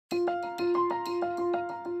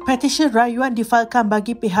Petisyen rayuan difailkan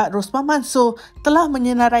bagi pihak Rosmah Mansor telah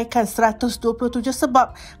menyenaraikan 127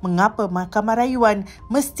 sebab mengapa Mahkamah Rayuan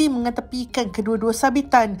mesti mengetepikan kedua-dua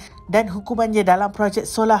sabitan dan hukumannya dalam projek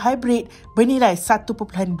solar hibrid bernilai 1.25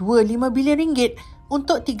 bilion ringgit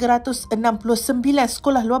untuk 369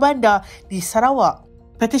 sekolah luar bandar di Sarawak.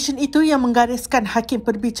 Petisyen itu yang menggariskan Hakim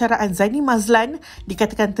Perbicaraan Zaini Mazlan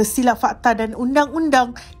dikatakan tersilap fakta dan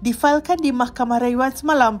undang-undang difailkan di Mahkamah Rayuan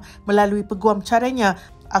semalam melalui Peguam caranya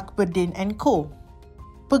Akberdin & Co.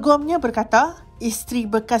 Peguamnya berkata, isteri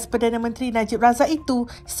bekas Perdana Menteri Najib Razak itu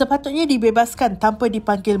sepatutnya dibebaskan tanpa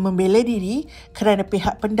dipanggil membela diri kerana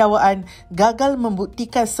pihak pendakwaan gagal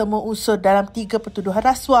membuktikan semua unsur dalam 3 pertuduhan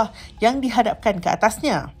rasuah yang dihadapkan ke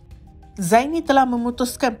atasnya. Zaini telah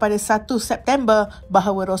memutuskan pada 1 September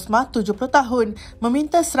bahawa Rosmah 70 tahun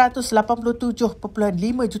meminta 187.5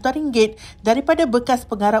 juta ringgit daripada bekas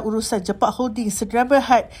pengarah urusan Jepak Holding Sdn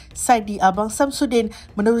Bhd Saidi Abang Samsudin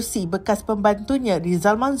menerusi bekas pembantunya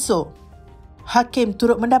Rizal Mansor. Hakim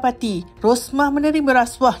turut mendapati Rosmah menerima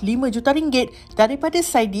rasuah 5 juta ringgit daripada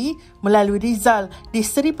Saidi melalui Rizal di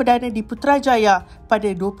Seri Perdana di Putrajaya pada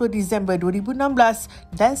 20 Disember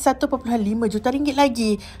 2016 dan 1.5 juta ringgit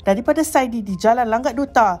lagi daripada Saidi di Jalan Langat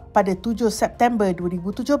Dota pada 7 September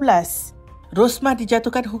 2017. Rosmah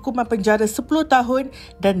dijatuhkan hukuman penjara 10 tahun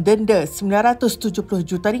dan denda 970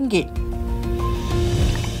 juta ringgit.